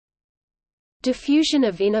Diffusion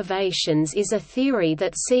of innovations is a theory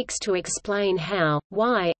that seeks to explain how,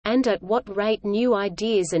 why, and at what rate new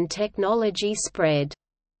ideas and technology spread.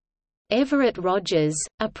 Everett Rogers,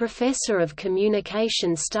 a professor of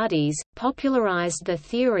communication studies, popularized the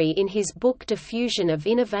theory in his book Diffusion of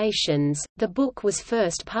Innovations. The book was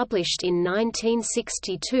first published in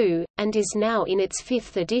 1962, and is now in its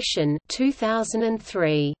fifth edition,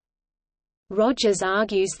 2003. Rogers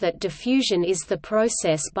argues that diffusion is the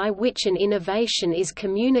process by which an innovation is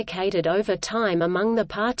communicated over time among the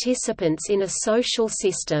participants in a social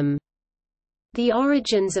system. The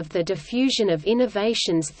origins of the diffusion of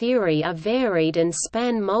innovations theory are varied and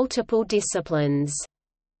span multiple disciplines.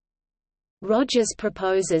 Rogers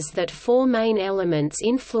proposes that four main elements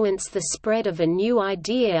influence the spread of a new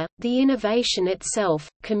idea: the innovation itself,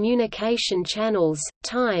 communication channels,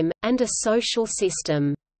 time, and a social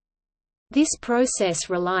system. This process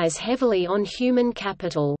relies heavily on human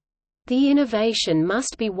capital. The innovation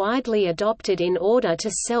must be widely adopted in order to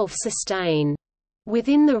self-sustain.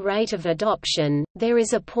 Within the rate of adoption, there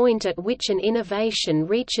is a point at which an innovation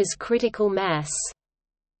reaches critical mass.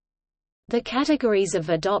 The categories of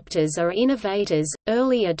adopters are innovators,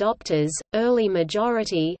 early adopters, early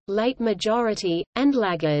majority, late majority, and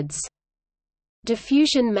laggards.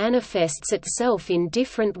 Diffusion manifests itself in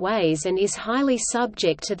different ways and is highly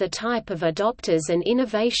subject to the type of adopters and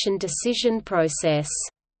innovation decision process.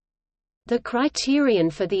 The criterion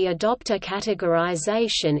for the adopter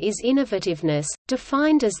categorization is innovativeness,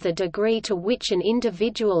 defined as the degree to which an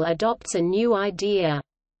individual adopts a new idea.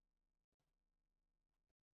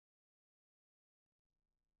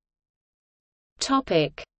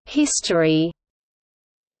 History.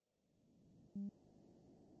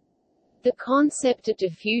 The concept of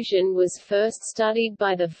diffusion was first studied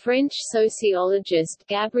by the French sociologist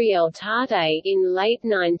Gabriel Tarde in late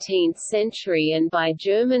 19th century and by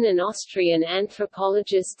German and Austrian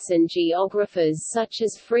anthropologists and geographers such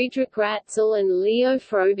as Friedrich Ratzel and Leo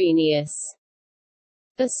Frobenius.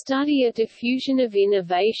 The study of diffusion of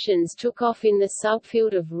innovations took off in the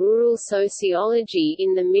subfield of rural sociology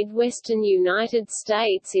in the Midwestern United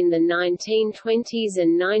States in the 1920s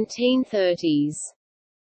and 1930s.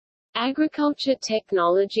 Agriculture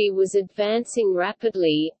technology was advancing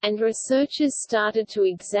rapidly, and researchers started to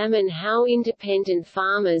examine how independent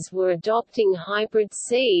farmers were adopting hybrid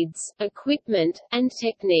seeds, equipment, and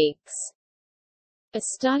techniques. A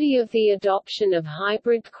study of the adoption of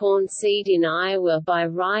hybrid corn seed in Iowa by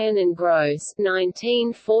Ryan and Gross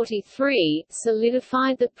 1943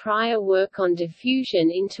 solidified the prior work on diffusion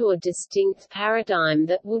into a distinct paradigm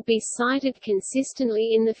that would be cited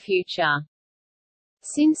consistently in the future.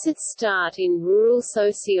 Since its start in rural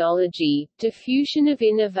sociology, diffusion of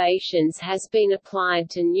innovations has been applied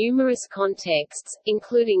to numerous contexts,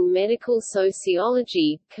 including medical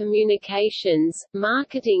sociology, communications,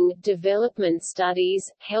 marketing, development studies,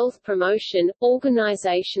 health promotion,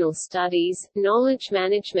 organizational studies, knowledge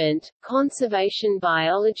management, conservation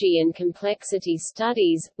biology and complexity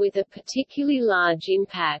studies, with a particularly large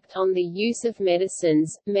impact on the use of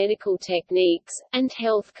medicines, medical techniques, and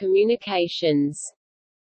health communications.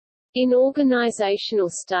 In organizational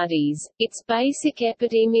studies, its basic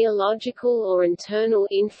epidemiological or internal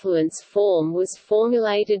influence form was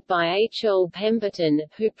formulated by H. Earl Pemberton,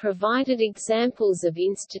 who provided examples of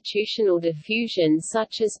institutional diffusion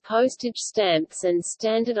such as postage stamps and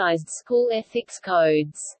standardized school ethics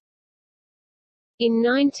codes. In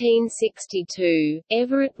 1962,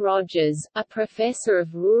 Everett Rogers, a professor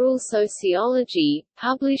of rural sociology,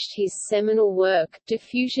 published his seminal work,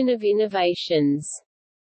 Diffusion of Innovations.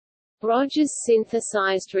 Rogers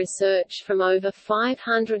synthesized research from over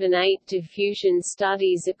 508 diffusion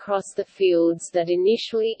studies across the fields that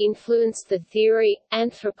initially influenced the theory: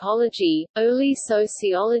 anthropology, early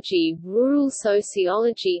sociology, rural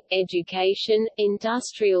sociology, education,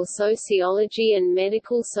 industrial sociology and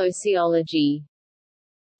medical sociology.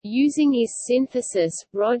 Using his synthesis,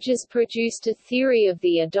 Rogers produced a theory of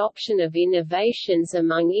the adoption of innovations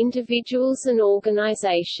among individuals and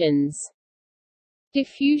organizations.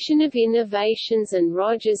 Diffusion of Innovations and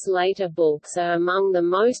Rogers' later books are among the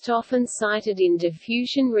most often cited in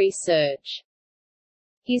diffusion research.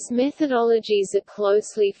 His methodologies are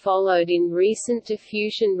closely followed in recent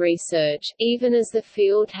diffusion research, even as the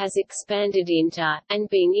field has expanded into, and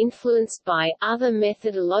been influenced by, other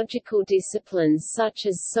methodological disciplines such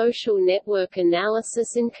as social network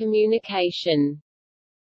analysis and communication.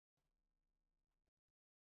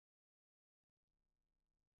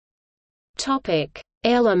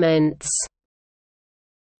 Elements.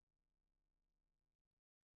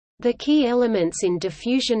 The key elements in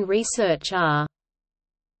diffusion research are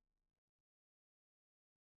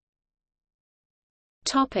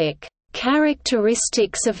Topic: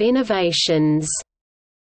 Characteristics of innovations.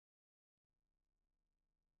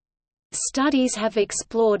 Studies have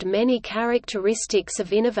explored many characteristics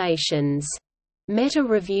of innovations.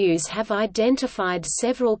 Meta-reviews have identified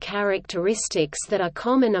several characteristics that are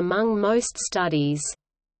common among most studies.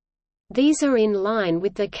 These are in line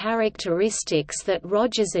with the characteristics that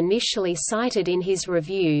Rogers initially cited in his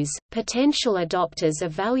reviews. Potential adopters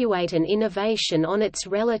evaluate an innovation on its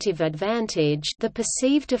relative advantage, the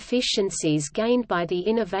perceived efficiencies gained by the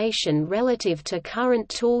innovation relative to current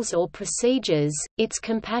tools or procedures, its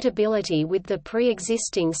compatibility with the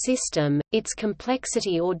pre-existing system, its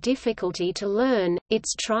complexity or difficulty to learn,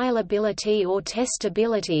 its trialability or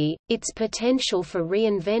testability, its potential for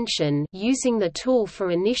reinvention using the tool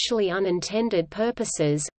for initially unintended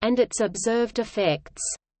purposes, and its observed effects.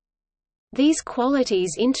 These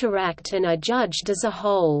qualities interact and are judged as a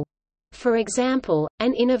whole. For example,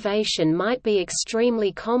 an innovation might be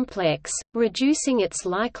extremely complex, reducing its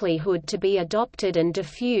likelihood to be adopted and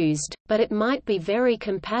diffused, but it might be very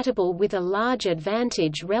compatible with a large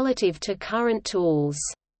advantage relative to current tools.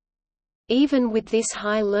 Even with this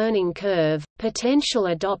high learning curve, potential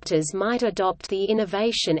adopters might adopt the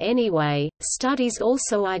innovation anyway. Studies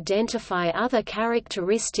also identify other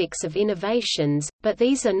characteristics of innovations, but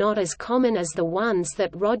these are not as common as the ones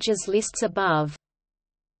that Rogers lists above.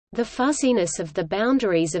 The fuzziness of the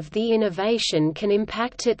boundaries of the innovation can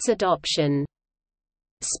impact its adoption.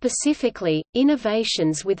 Specifically,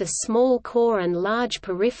 innovations with a small core and large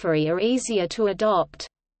periphery are easier to adopt.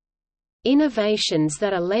 Innovations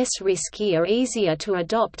that are less risky are easier to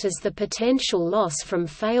adopt as the potential loss from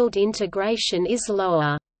failed integration is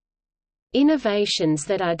lower. Innovations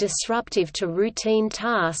that are disruptive to routine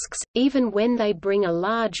tasks, even when they bring a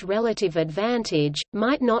large relative advantage,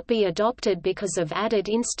 might not be adopted because of added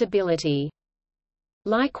instability.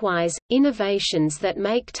 Likewise, innovations that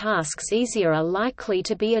make tasks easier are likely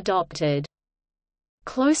to be adopted.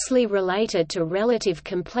 Closely related to relative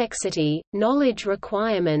complexity, knowledge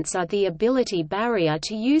requirements are the ability barrier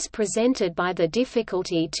to use presented by the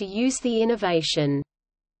difficulty to use the innovation.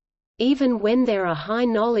 Even when there are high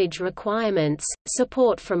knowledge requirements,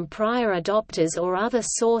 support from prior adopters or other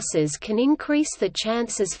sources can increase the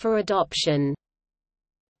chances for adoption.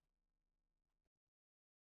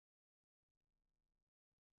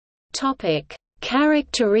 Topic: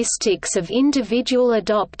 Characteristics of individual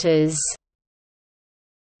adopters.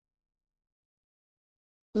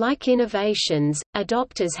 Like innovations,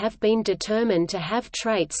 adopters have been determined to have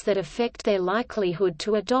traits that affect their likelihood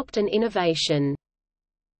to adopt an innovation.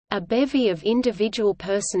 A bevy of individual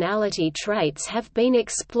personality traits have been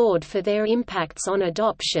explored for their impacts on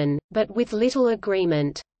adoption, but with little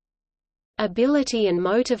agreement. Ability and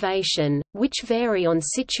motivation, which vary on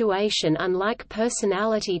situation unlike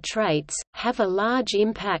personality traits, have a large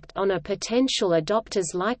impact on a potential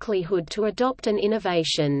adopter's likelihood to adopt an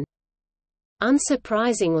innovation.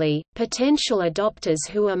 Unsurprisingly, potential adopters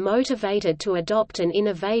who are motivated to adopt an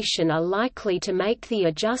innovation are likely to make the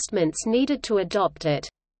adjustments needed to adopt it.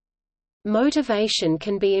 Motivation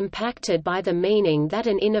can be impacted by the meaning that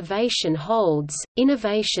an innovation holds.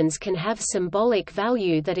 Innovations can have symbolic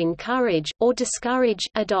value that encourage, or discourage,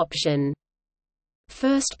 adoption.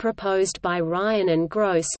 First proposed by Ryan and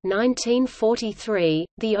Gross 1943,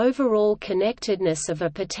 the overall connectedness of a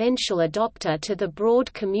potential adopter to the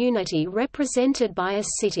broad community represented by a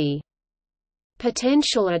city.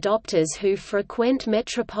 Potential adopters who frequent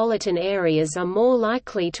metropolitan areas are more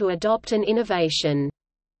likely to adopt an innovation.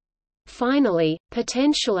 Finally,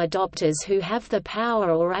 potential adopters who have the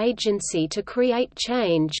power or agency to create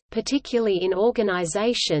change, particularly in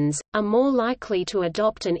organizations, are more likely to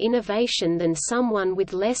adopt an innovation than someone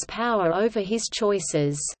with less power over his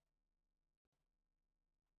choices.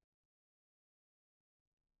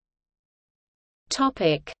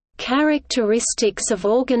 Topic: Characteristics of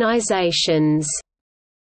organizations.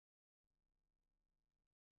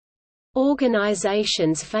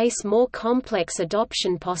 Organizations face more complex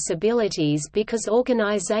adoption possibilities because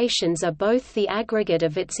organizations are both the aggregate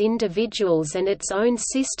of its individuals and its own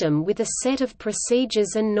system with a set of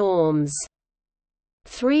procedures and norms.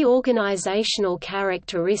 Three organizational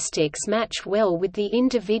characteristics match well with the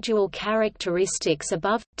individual characteristics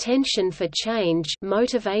above: tension for change,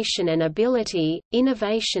 motivation and ability,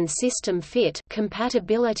 innovation system fit,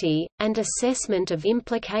 compatibility, and assessment of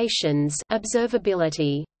implications,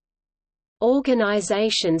 observability.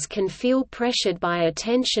 Organizations can feel pressured by a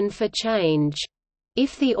tension for change.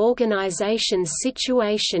 If the organization's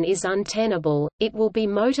situation is untenable, it will be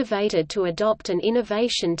motivated to adopt an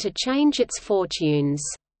innovation to change its fortunes.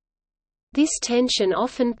 This tension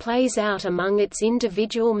often plays out among its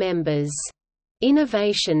individual members.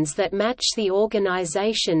 Innovations that match the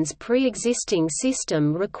organization's pre-existing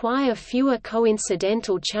system require fewer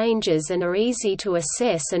coincidental changes and are easy to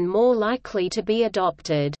assess and more likely to be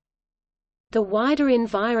adopted. The wider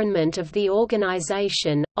environment of the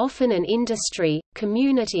organization, often an industry,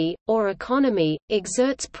 community, or economy,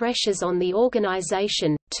 exerts pressures on the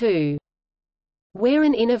organization, too. Where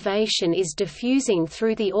an innovation is diffusing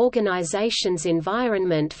through the organization's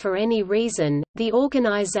environment for any reason, the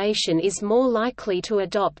organization is more likely to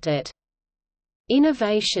adopt it.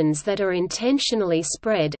 Innovations that are intentionally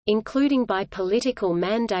spread, including by political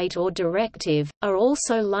mandate or directive, are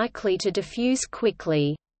also likely to diffuse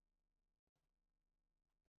quickly.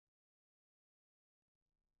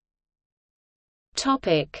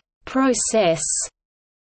 Process.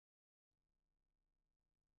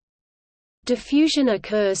 Diffusion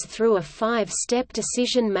occurs through a 5-step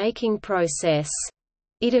decision-making process.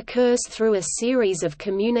 It occurs through a series of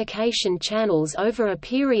communication channels over a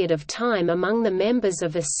period of time among the members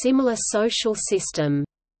of a similar social system.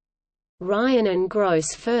 Ryan and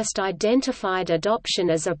Gross first identified adoption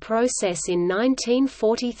as a process in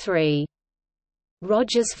 1943.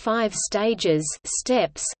 Rogers' 5 stages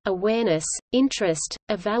steps, awareness, interest,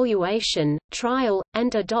 evaluation, trial,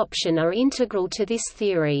 and adoption are integral to this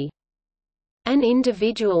theory. An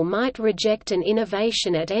individual might reject an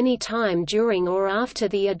innovation at any time during or after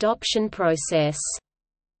the adoption process.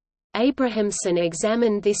 Abrahamson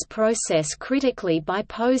examined this process critically by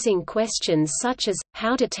posing questions such as,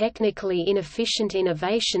 how do technically inefficient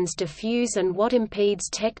innovations diffuse and what impedes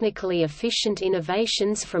technically efficient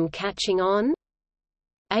innovations from catching on?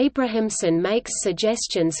 Abrahamson makes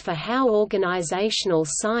suggestions for how organizational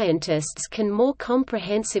scientists can more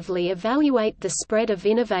comprehensively evaluate the spread of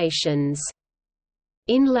innovations.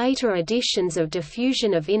 In later editions of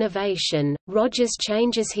Diffusion of Innovation, Rogers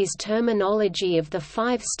changes his terminology of the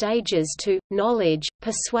 5 stages to knowledge,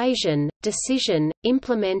 persuasion, decision,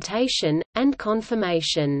 implementation, and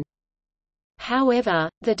confirmation. However,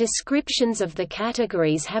 the descriptions of the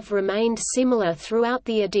categories have remained similar throughout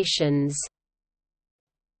the editions.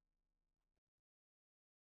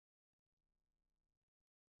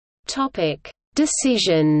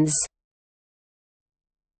 Decisions.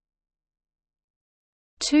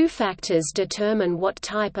 2 factors determine what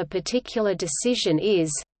type a particular decision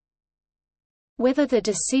is: whether the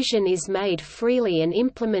decision is made freely and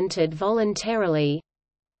implemented voluntarily,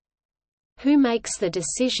 who makes the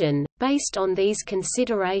decision. Based on these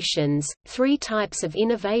considerations, 3 types of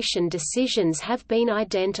innovation decisions have been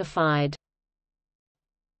identified.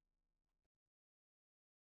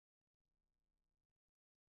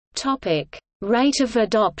 Rate of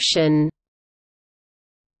adoption.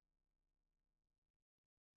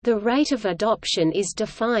 The rate of adoption is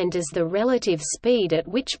defined as the relative speed at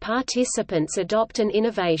which participants adopt an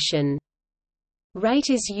innovation. Rate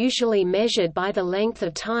is usually measured by the length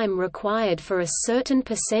of time required for a certain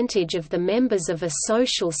percentage of the members of a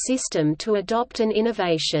social system to adopt an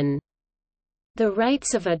innovation. The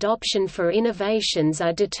rates of adoption for innovations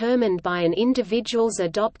are determined by an individual's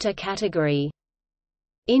adopter category.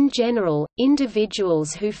 In general,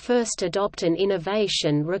 individuals who first adopt an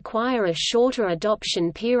innovation require a shorter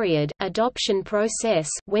adoption period adoption process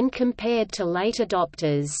when compared to late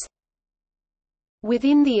adopters.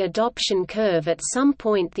 Within the adoption curve, at some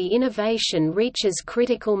point the innovation reaches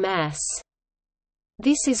critical mass.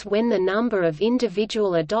 This is when the number of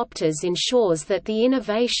individual adopters ensures that the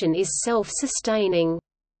innovation is self-sustaining.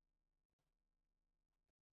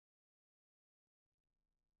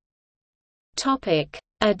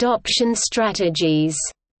 Adoption strategies.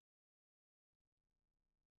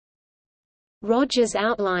 Rogers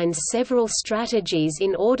outlines several strategies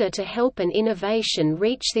in order to help an innovation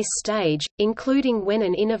reach this stage, including when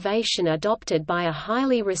an innovation adopted by a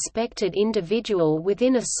highly respected individual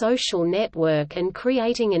within a social network and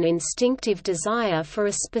creating an instinctive desire for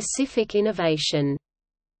a specific innovation.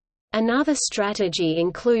 Another strategy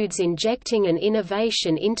includes injecting an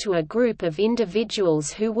innovation into a group of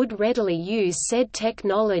individuals who would readily use said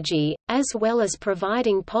technology, as well as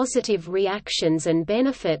providing positive reactions and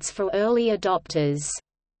benefits for early adopters.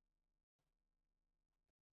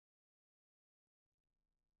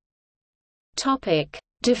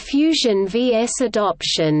 Diffusion vs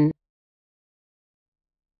adoption.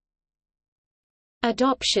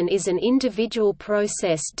 Adoption is an individual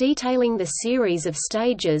process detailing the series of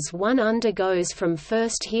stages one undergoes from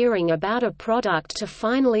first hearing about a product to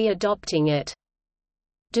finally adopting it.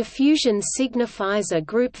 Diffusion signifies a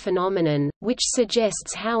group phenomenon, which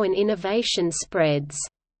suggests how an innovation spreads.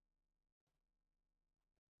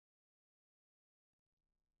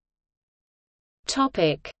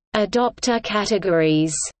 Adopter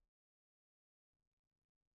categories.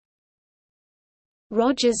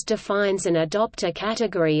 Rogers defines an adopter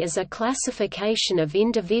category as a classification of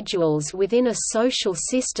individuals within a social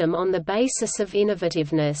system on the basis of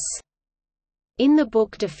innovativeness. In the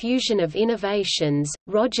book Diffusion of Innovations,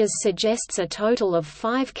 Rogers suggests a total of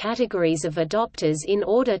 5 categories of adopters in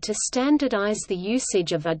order to standardize the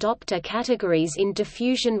usage of adopter categories in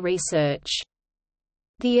diffusion research.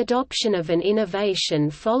 The adoption of an innovation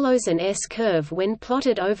follows an S-curve when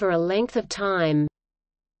plotted over a length of time.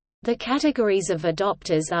 The categories of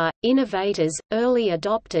adopters are, innovators, early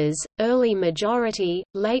adopters, early majority,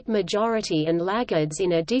 late majority and laggards,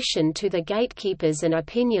 in addition to the gatekeepers and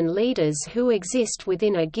opinion leaders who exist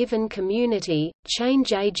within a given community.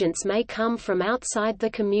 Change agents may come from outside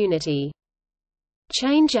the community.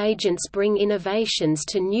 Change agents bring innovations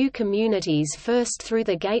to new communities first through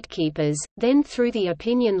the gatekeepers, then through the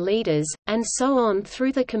opinion leaders, and so on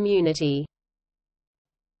through the community.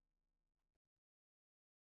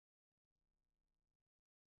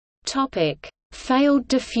 Failed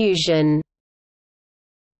diffusion.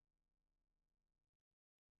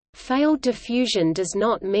 Failed diffusion does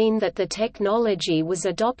not mean that the technology was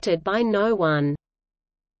adopted by no one.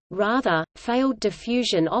 Rather, failed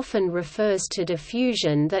diffusion often refers to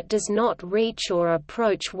diffusion that does not reach or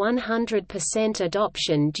approach 100%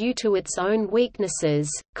 adoption due to its own weaknesses,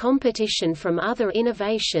 competition from other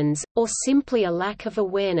innovations, or simply a lack of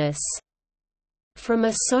awareness. From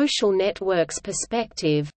a social network's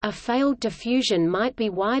perspective, a failed diffusion might be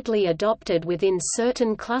widely adopted within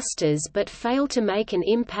certain clusters but fail to make an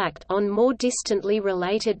impact on more distantly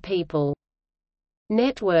related people.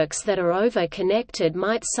 Networks that are over-connected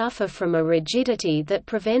might suffer from a rigidity that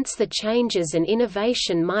prevents the changes an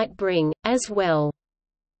innovation might bring, as well.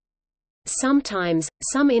 Sometimes,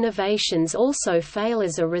 some innovations also fail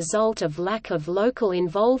as a result of lack of local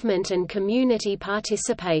involvement and community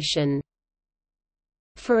participation.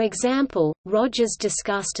 For example, Rogers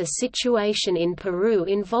discussed a situation in Peru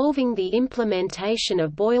involving the implementation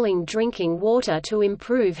of boiling drinking water to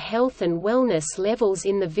improve health and wellness levels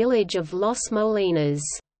in the village of Los Molinas.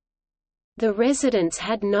 The residents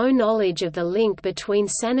had no knowledge of the link between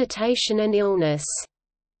sanitation and illness.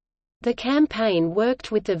 The campaign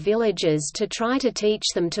worked with the villagers to try to teach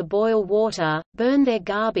them to boil water, burn their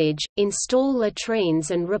garbage, install latrines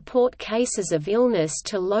and report cases of illness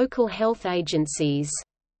to local health agencies.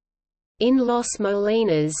 In Los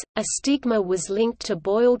Molinas, a stigma was linked to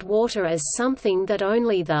boiled water as something that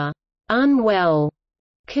only the unwell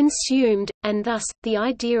consumed, and thus, the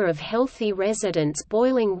idea of healthy residents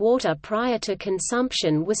boiling water prior to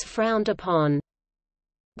consumption was frowned upon.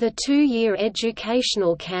 The 2-year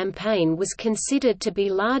educational campaign was considered to be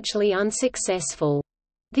largely unsuccessful.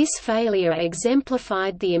 This failure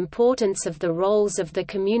exemplified the importance of the roles of the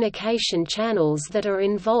communication channels that are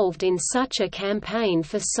involved in such a campaign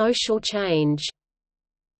for social change.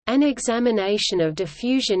 An examination of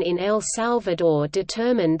diffusion in El Salvador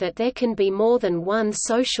determined that there can be more than one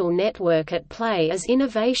social network at play as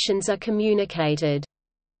innovations are communicated.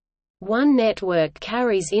 One network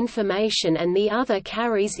carries information and the other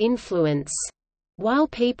carries influence. While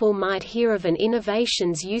people might hear of an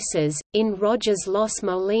innovation's uses, in Rogers' Los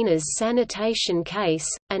Molinas sanitation case,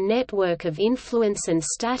 a network of influence and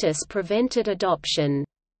status prevented adoption.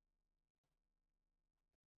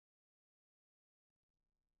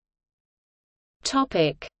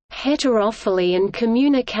 Heterophily and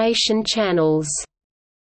communication channels.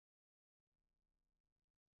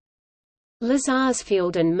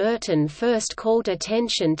 Lazarsfeld and Merton first called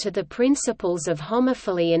attention to the principles of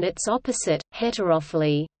homophily and its opposite,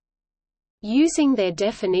 heterophily. Using their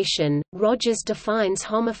definition, Rogers defines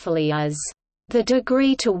homophily as the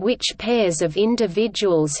degree to which pairs of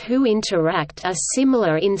individuals who interact are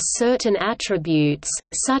similar in certain attributes,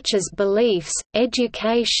 such as beliefs,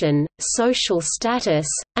 education, social status,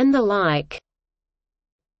 and the like.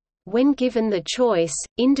 When given the choice,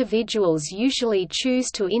 individuals usually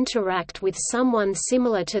choose to interact with someone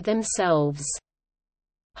similar to themselves.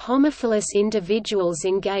 Homophilous individuals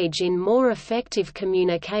engage in more effective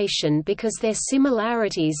communication because their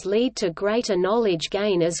similarities lead to greater knowledge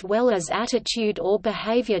gain as well as attitude or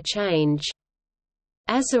behavior change.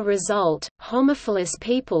 As a result, homophilous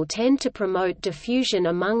people tend to promote diffusion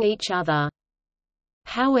among each other.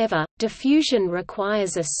 However, diffusion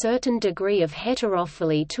requires a certain degree of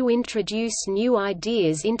heterophily to introduce new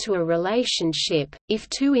ideas into a relationship. If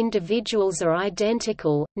two individuals are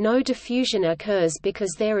identical, no diffusion occurs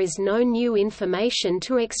because there is no new information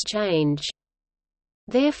to exchange.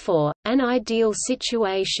 Therefore, an ideal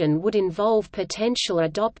situation would involve potential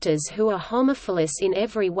adopters who are homophilous in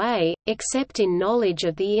every way, except in knowledge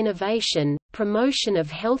of the innovation. Promotion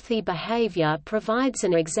of healthy behavior provides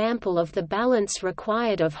an example of the balance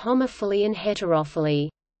required of homophily and heterophily.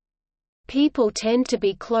 People tend to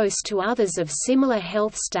be close to others of similar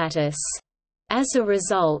health status. As a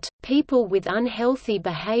result, people with unhealthy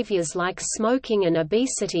behaviors like smoking and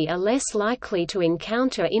obesity are less likely to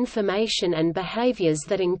encounter information and behaviors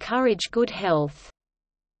that encourage good health.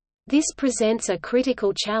 This presents a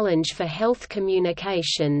critical challenge for health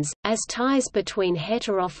communications, as ties between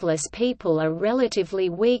heterophilous people are relatively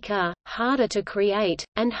weaker, harder to create,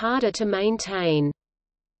 and harder to maintain.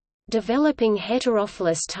 Developing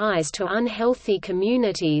heterophilous ties to unhealthy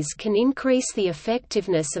communities can increase the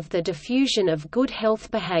effectiveness of the diffusion of good health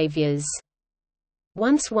behaviors.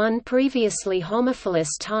 Once one previously homophilous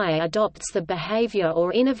tie adopts the behavior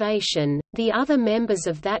or innovation, the other members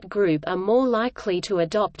of that group are more likely to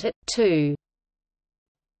adopt it, too.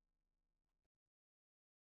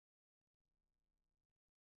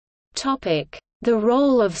 The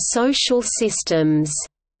role of social systems.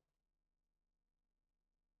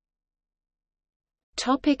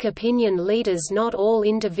 Opinion leaders. Not all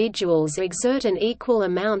individuals exert an equal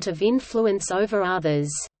amount of influence over others.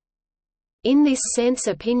 In this sense,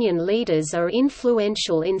 opinion leaders are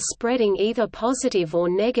influential in spreading either positive or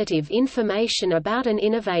negative information about an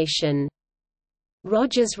innovation.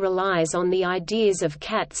 Rogers relies on the ideas of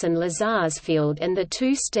Katz and Lazarsfeld and the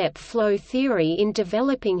two-step flow theory in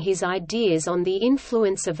developing his ideas on the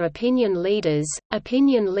influence of opinion leaders.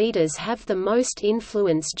 Opinion leaders have the most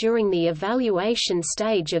influence during the evaluation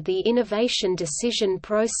stage of the innovation decision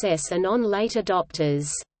process and on late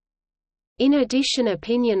adopters. In addition,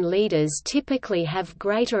 opinion leaders typically have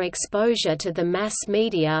greater exposure to the mass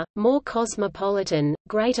media, more cosmopolitan,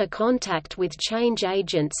 greater contact with change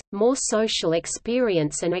agents, more social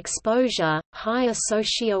experience and exposure, higher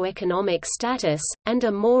socioeconomic status, and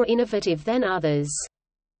are more innovative than others.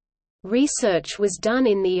 Research was done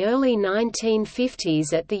in the early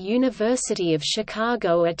 1950s at the University of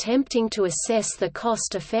Chicago attempting to assess the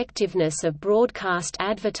cost-effectiveness of broadcast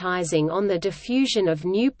advertising on the diffusion of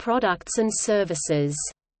new products and services.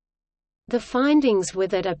 The findings were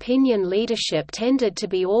that opinion leadership tended to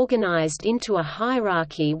be organized into a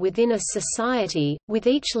hierarchy within a society, with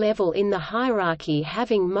each level in the hierarchy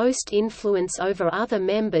having most influence over other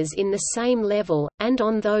members in the same level, and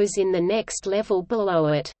on those in the next level below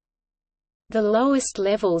it. The lowest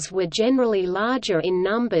levels were generally larger in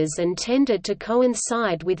numbers and tended to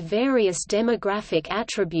coincide with various demographic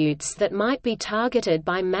attributes that might be targeted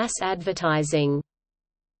by mass advertising.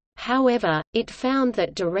 However, it found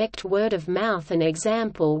that direct word of mouth and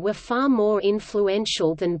example were far more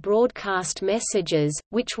influential than broadcast messages,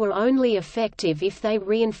 which were only effective if they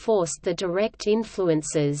reinforced the direct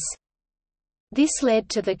influences. This led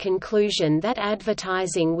to the conclusion that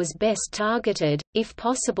advertising was best targeted, if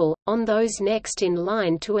possible, on those next in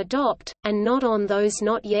line to adopt, and not on those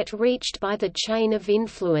not yet reached by the chain of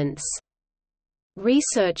influence.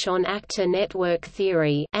 Research on actor network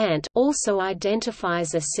theory (ANT) also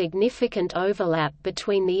identifies a significant overlap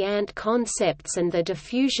between the ANT concepts and the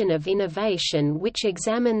diffusion of innovation, which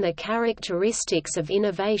examine the characteristics of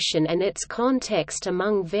innovation and its context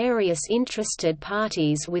among various interested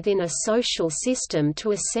parties within a social system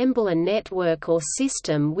to assemble a network or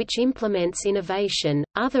system which implements innovation.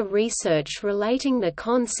 Other research relating the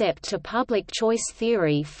concept to public choice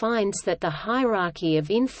theory finds that the hierarchy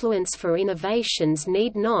of influence for innovation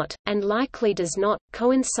need not, and likely does not,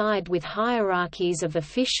 coincide with hierarchies of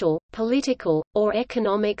official, political, or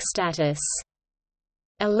economic status.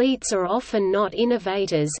 Elites are often not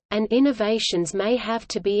innovators, and innovations may have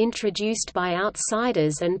to be introduced by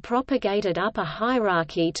outsiders and propagated up a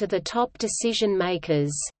hierarchy to the top decision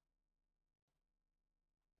makers.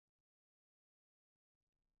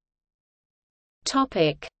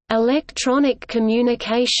 Electronic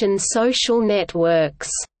communication social networks.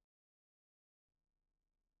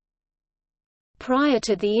 Prior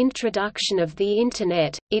to the introduction of the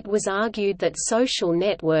Internet, it was argued that social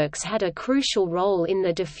networks had a crucial role in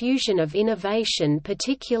the diffusion of innovation,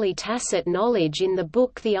 particularly tacit knowledge in the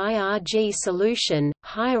book The IRG Solution,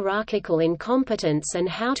 Hierarchical Incompetence and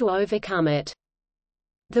How to Overcome It.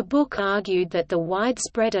 The book argued that the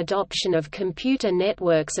widespread adoption of computer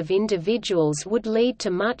networks of individuals would lead to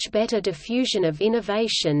much better diffusion of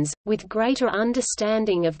innovations, with greater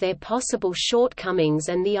understanding of their possible shortcomings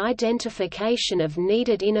and the identification of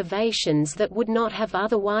needed innovations that would not have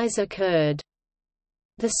otherwise occurred.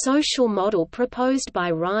 The social model proposed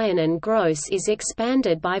by Ryan and Gross is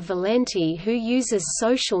expanded by Valenti, who uses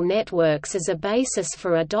social networks as a basis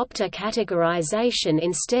for adopter categorization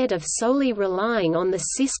instead of solely relying on the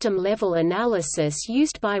system-level analysis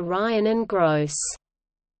used by Ryan and Gross.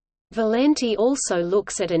 Valenti also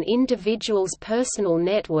looks at an individual's personal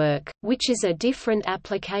network, which is a different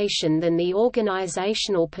application than the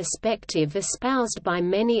organizational perspective espoused by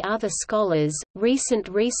many other scholars. Recent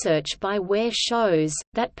research by Ware shows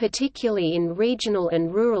that, particularly in regional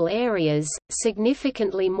and rural areas,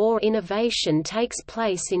 significantly more innovation takes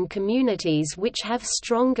place in communities which have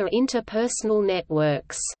stronger interpersonal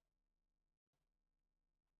networks.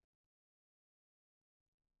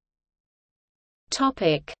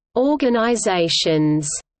 Topic: Organizations.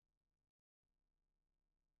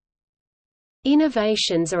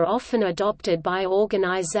 Innovations are often adopted by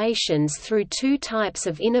organizations through two types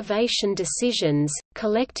of innovation decisions: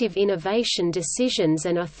 collective innovation decisions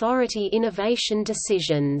and authority innovation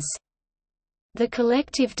decisions. The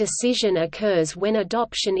collective decision occurs when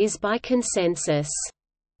adoption is by consensus.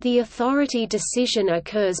 The authority decision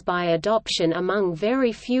occurs by adoption among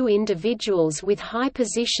very few individuals with high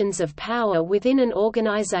positions of power within an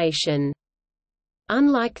organization.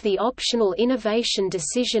 Unlike the optional innovation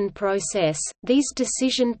decision process, these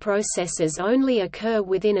decision processes only occur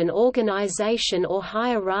within an organization or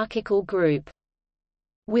hierarchical group.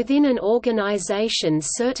 Within an organization,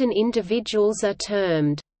 certain individuals are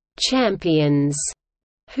termed champions,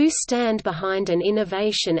 who stand behind an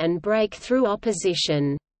innovation and break through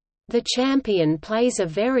opposition. The champion plays a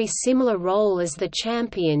very similar role as the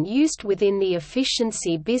champion used within the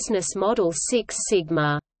efficiency business model Six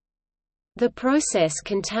Sigma. The process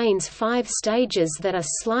contains 5 stages that are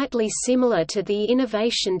slightly similar to the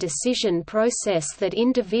innovation decision process that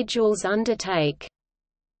individuals undertake.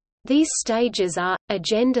 These stages are: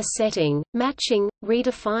 agenda setting, matching,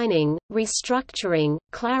 redefining, restructuring,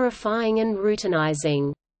 clarifying and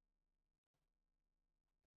routinizing.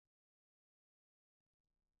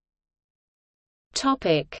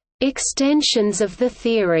 Topic: Extensions of the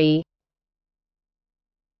theory.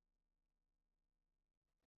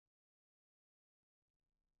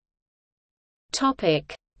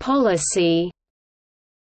 Topic: Policy.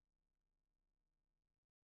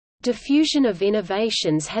 Diffusion of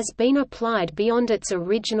innovations has been applied beyond its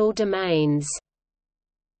original domains.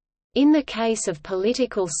 In the case of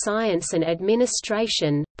political science and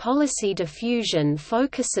administration, policy diffusion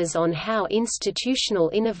focuses on how institutional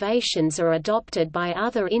innovations are adopted by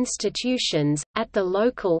other institutions, at the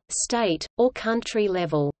local, state, or country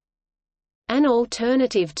level. An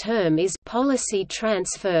alternative term is policy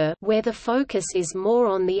transfer, where the focus is more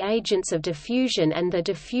on the agents of diffusion and the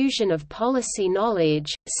diffusion of policy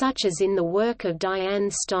knowledge, such as in the work of Diane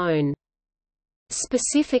Stone.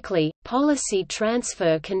 Specifically, policy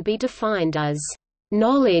transfer can be defined as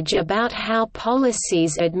knowledge about how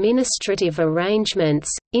policies, administrative arrangements,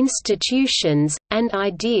 institutions, and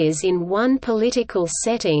ideas in one political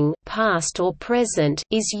setting, past or present,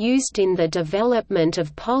 is used in the development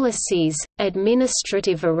of policies,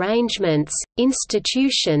 administrative arrangements,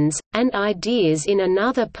 institutions, and ideas in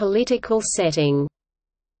another political setting.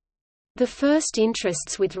 The first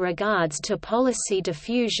interests with regards to policy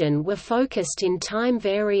diffusion were focused in time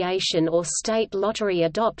variation or state lottery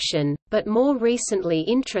adoption, but more recently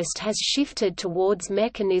interest has shifted towards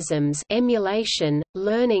mechanisms, emulation,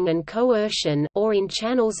 learning and coercion, or in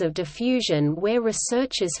channels of diffusion where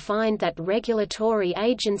researchers find that regulatory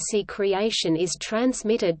agency creation is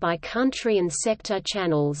transmitted by country and sector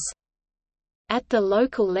channels. At the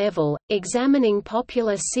local level, examining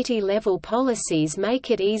popular city-level policies make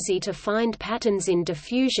it easy to find patterns in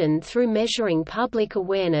diffusion through measuring public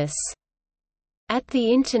awareness. At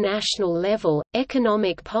the international level,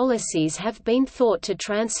 economic policies have been thought to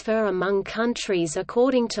transfer among countries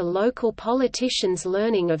according to local politicians'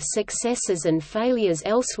 learning of successes and failures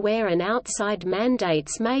elsewhere and outside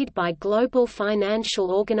mandates made by global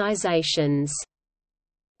financial organizations.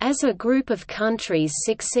 As a group of countries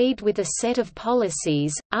succeed with a set of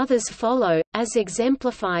policies, others follow, as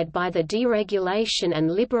exemplified by the deregulation and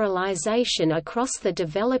liberalization across the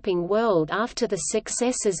developing world after the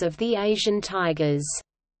successes of the Asian tigers.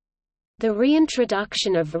 The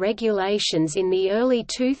reintroduction of regulations in the early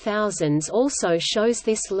 2000s also shows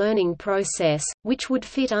this learning process, which would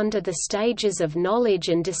fit under the stages of knowledge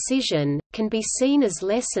and decision, can be seen as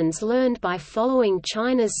lessons learned by following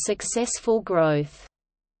China's successful growth.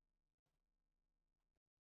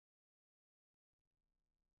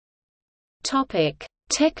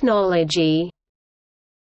 Technology.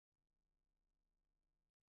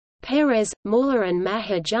 Perez, Muller and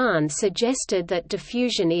Mahajan suggested that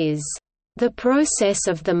diffusion is The process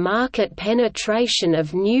of the market penetration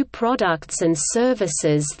of new products and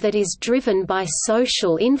services that is driven by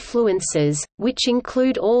social influences, which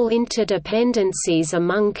include all interdependencies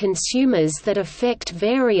among consumers that affect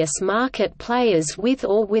various market players with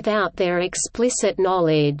or without their explicit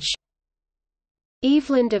knowledge."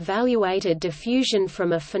 Eveland evaluated diffusion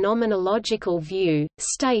from a phenomenological view,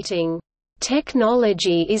 stating,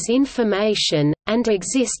 "Technology is information, and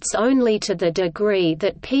exists only to the degree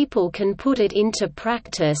that people can put it into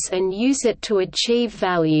practice and use it to achieve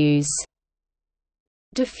values."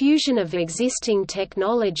 Diffusion of existing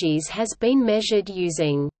technologies has been measured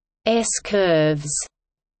using S-curves.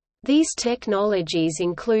 These technologies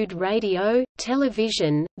include radio,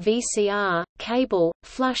 television, VCR, cable,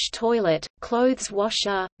 flush toilet, clothes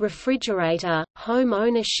washer, refrigerator, home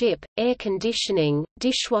ownership, air conditioning,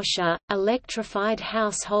 dishwasher, electrified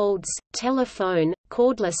households, telephone,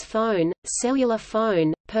 cordless phone, cellular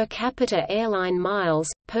phone, per capita airline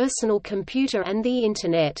miles, personal computer and the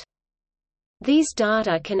Internet. These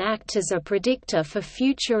data can act as a predictor for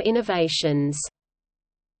future innovations.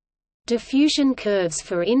 Diffusion curves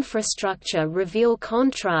for infrastructure reveal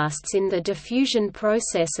contrasts in the diffusion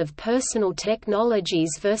process of personal technologies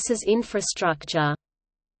versus infrastructure.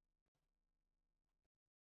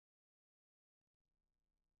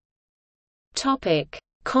 Topic: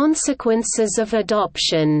 Consequences of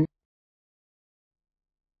adoption.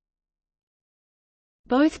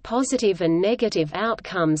 Both positive and negative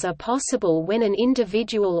outcomes are possible when an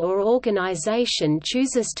individual or organization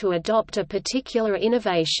chooses to adopt a particular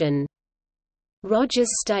innovation. Rogers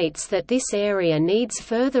states that this area needs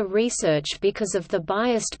further research because of the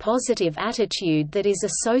biased positive attitude that is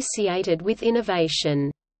associated with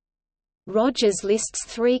innovation. Rogers lists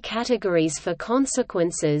three categories for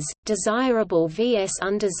consequences: desirable vs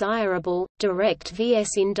undesirable, direct vs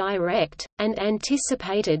indirect, and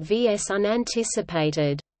anticipated vs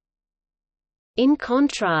unanticipated. In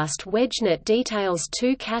contrast, WedgeNet details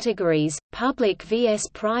two categories, public vs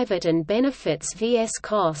private and benefits vs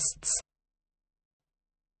costs.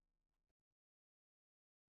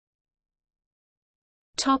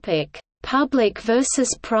 Public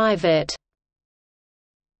versus private.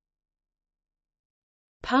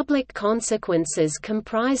 Public consequences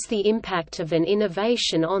comprise the impact of an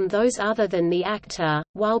innovation on those other than the actor,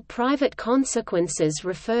 while private consequences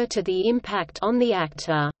refer to the impact on the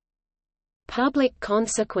actor. Public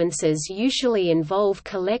consequences usually involve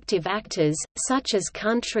collective actors, such as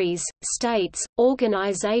countries, states,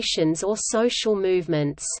 organizations or social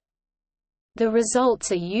movements. The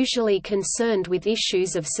results are usually concerned with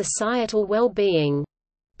issues of societal well-being.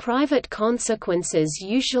 Private consequences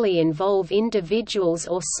usually involve individuals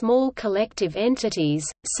or small collective entities,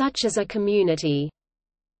 such as a community.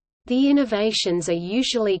 The innovations are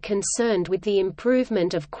usually concerned with the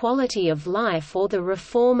improvement of quality of life or the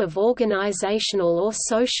reform of organizational or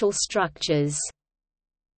social structures.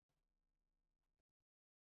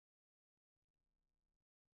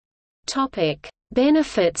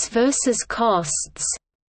 Benefits versus costs.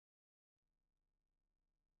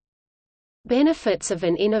 Benefits of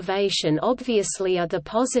an innovation obviously are the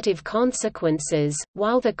positive consequences,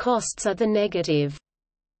 while the costs are the negative.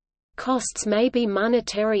 Costs may be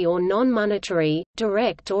monetary or non-monetary,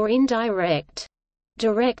 direct or indirect.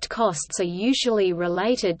 Direct costs are usually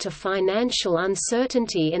related to financial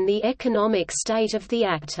uncertainty and the economic state of the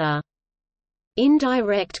actor.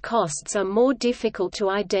 Indirect costs are more difficult to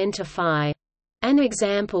identify. An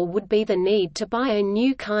example would be the need to buy a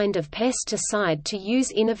new kind of pesticide to use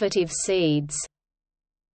innovative seeds.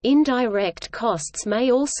 Indirect costs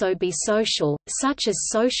may also be social, such as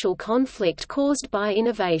social conflict caused by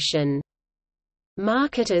innovation.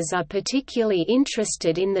 Marketers are particularly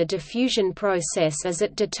interested in the diffusion process as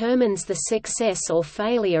it determines the success or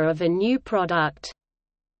failure of a new product.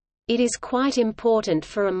 It is quite important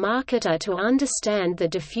for a marketer to understand the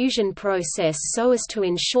diffusion process so as to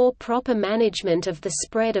ensure proper management of the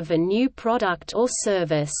spread of a new product or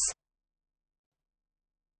service.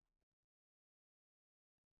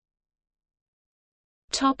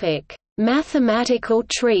 Topic: Mathematical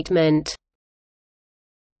treatment.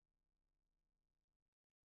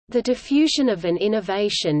 The diffusion of an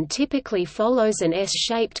innovation typically follows an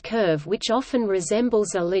S-shaped curve which often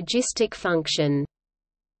resembles a logistic function.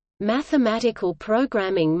 Mathematical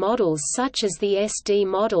programming models such as the SD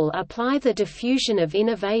model apply the diffusion of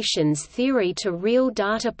innovations theory to real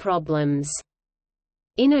data problems.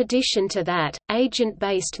 In addition to that,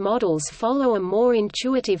 agent-based models follow a more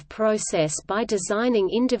intuitive process by designing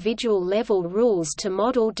individual-level rules to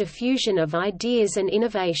model diffusion of ideas and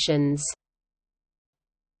innovations.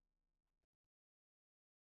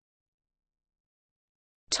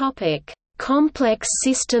 Complex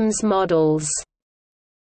systems models.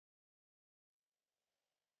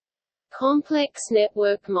 Complex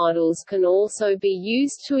network models can also be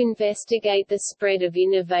used to investigate the spread of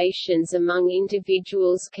innovations among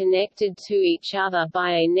individuals connected to each other by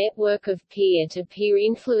a network of peer-to-peer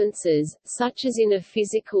influences, such as in a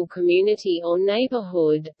physical community or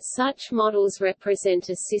neighborhood. Such models represent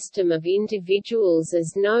a system of individuals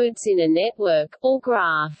as nodes in a network, or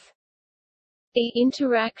graph. The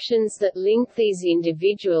interactions that link these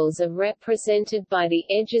individuals are represented by the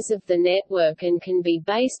edges of the network and can be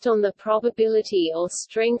based on the probability or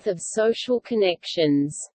strength of social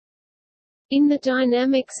connections. In the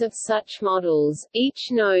dynamics of such models,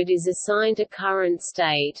 each node is assigned a current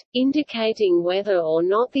state, indicating whether or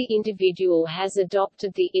not the individual has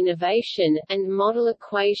adopted the innovation, and model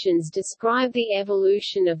equations describe the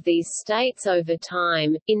evolution of these states over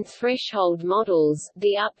time. In threshold models,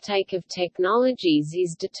 the uptake of technologies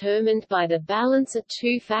is determined by the balance of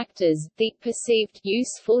two factors: the perceived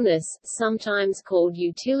usefulness, sometimes called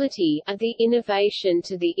utility, of the innovation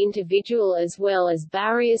to the individual, as well as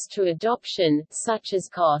barriers to adoption, such as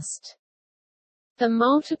cost. The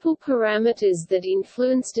multiple parameters that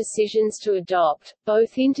influence decisions to adopt,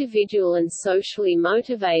 both individual and socially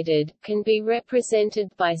motivated, can be represented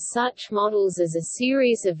by such models as a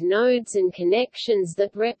series of nodes and connections that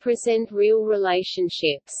represent real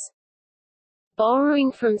relationships.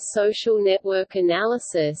 Borrowing from social network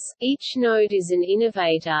analysis, each node is an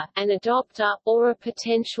innovator, an adopter, or a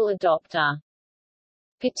potential adopter.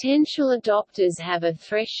 Potential adopters have a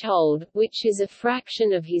threshold, which is a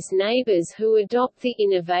fraction of his neighbors who adopt the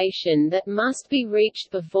innovation that must be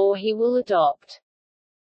reached before he will adopt.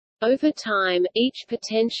 Over time, each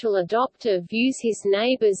potential adopter views his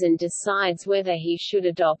neighbors and decides whether he should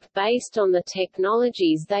adopt based on the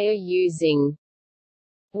technologies they are using.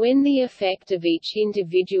 When the effect of each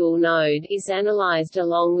individual node is analyzed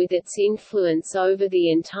along with its influence over the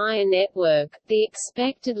entire network, the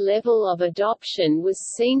expected level of adoption was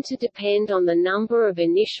seen to depend on the number of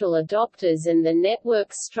initial adopters and the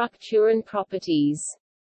network's structure and properties.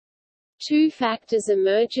 Two factors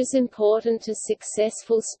emerge as important to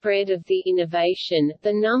successful spread of the innovation: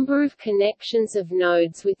 the number of connections of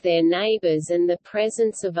nodes with their neighbors and the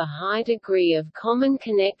presence of a high degree of common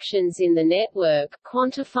connections in the network,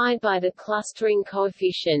 quantified by the clustering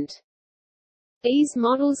coefficient. These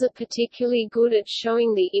models are particularly good at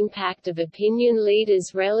showing the impact of opinion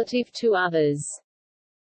leaders relative to others.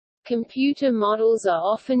 Computer models are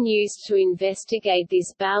often used to investigate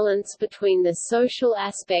this balance between the social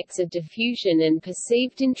aspects of diffusion and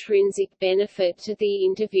perceived intrinsic benefit to the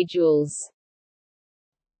individuals.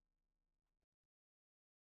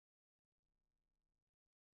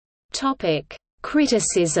 Topic: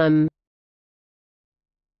 Criticism.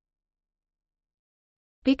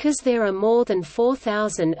 Because there are more than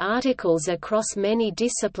 4,000 articles across many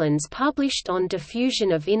disciplines published on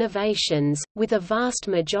diffusion of innovations, with a vast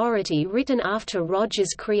majority written after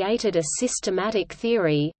Rogers created a systematic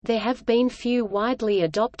theory, there have been few widely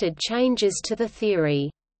adopted changes to the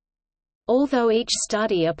theory. Although each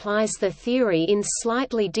study applies the theory in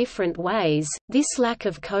slightly different ways, this lack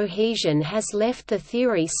of cohesion has left the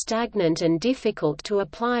theory stagnant and difficult to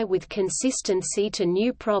apply with consistency to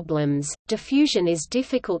new problems. Diffusion is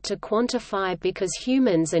difficult to quantify because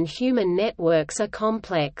humans and human networks are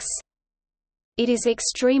complex. It is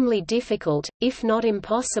extremely difficult, if not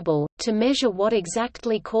impossible, to measure what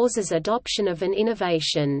exactly causes adoption of an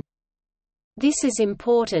innovation. This is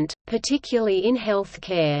important, particularly in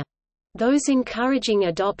healthcare. Those encouraging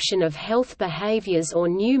adoption of health behaviors or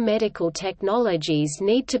new medical technologies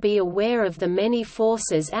need to be aware of the many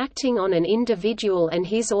forces acting on an individual and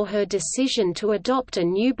his or her decision to adopt a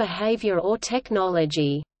new behavior or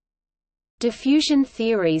technology. Diffusion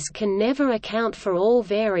theories can never account for all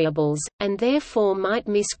variables, and therefore might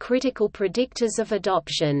miss critical predictors of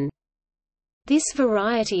adoption. This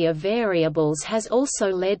variety of variables has also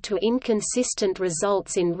led to inconsistent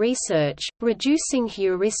results in research, reducing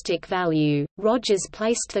heuristic value. Rogers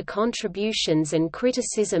placed the contributions and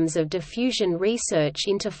criticisms of diffusion research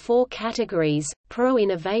into four categories: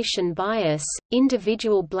 pro-innovation bias,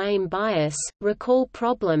 individual blame bias, recall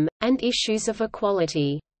problem, and issues of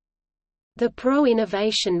equality. The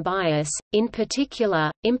pro-innovation bias, in particular,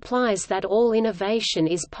 implies that all innovation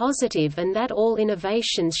is positive and that all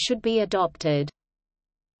innovations should be adopted.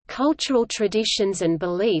 Cultural traditions and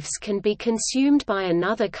beliefs can be consumed by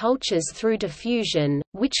another cultures through diffusion,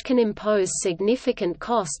 which can impose significant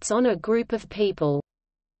costs on a group of people.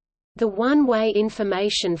 The one-way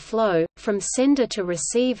information flow, from sender to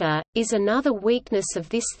receiver, is another weakness of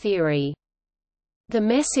this theory. The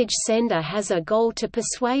message sender has a goal to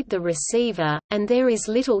persuade the receiver, and there is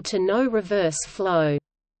little to no reverse flow.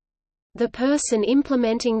 The person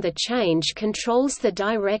implementing the change controls the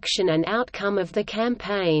direction and outcome of the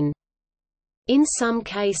campaign. In some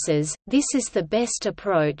cases, this is the best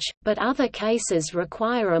approach, but other cases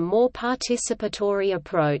require a more participatory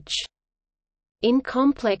approach. In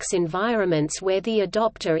complex environments where the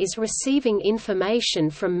adopter is receiving information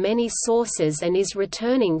from many sources and is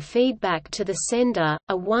returning feedback to the sender,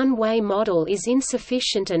 a one-way model is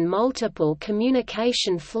insufficient and multiple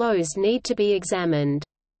communication flows need to be examined.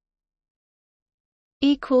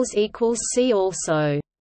 See also